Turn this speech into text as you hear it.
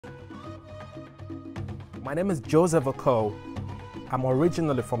My name is Joseph Okoh. I'm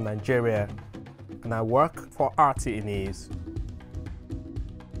originally from Nigeria and I work for RTE News.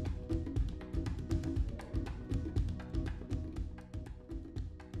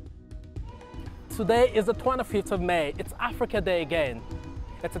 Today is the 25th of May. It's Africa Day again.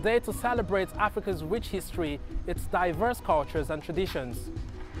 It's a day to celebrate Africa's rich history, its diverse cultures and traditions.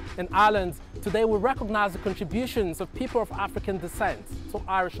 In Ireland, today we recognize the contributions of people of African descent to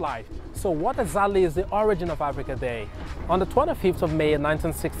Irish life. So what exactly is the origin of Africa Day? On the 25th of May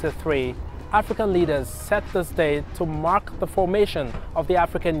 1963, African leaders set this day to mark the formation of the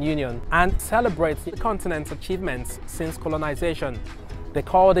African Union and celebrate the continent's achievements since colonization. They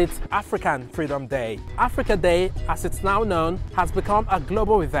called it African Freedom Day. Africa Day, as it's now known, has become a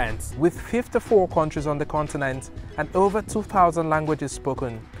global event with 54 countries on the continent and over 2,000 languages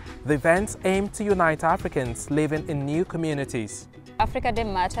spoken. The event aimed to unite Africans living in new communities. Africa Day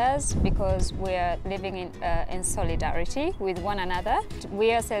matters because we are living in solidarity with one another.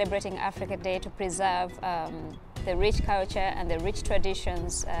 We are celebrating Africa Day to preserve the rich culture and the rich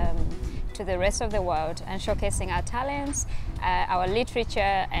traditions to the rest of the world and showcasing our talents, our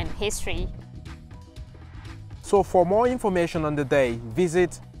literature and history. So for more information on the day,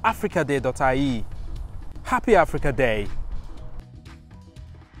 visit africaday.ie. Happy Africa Day!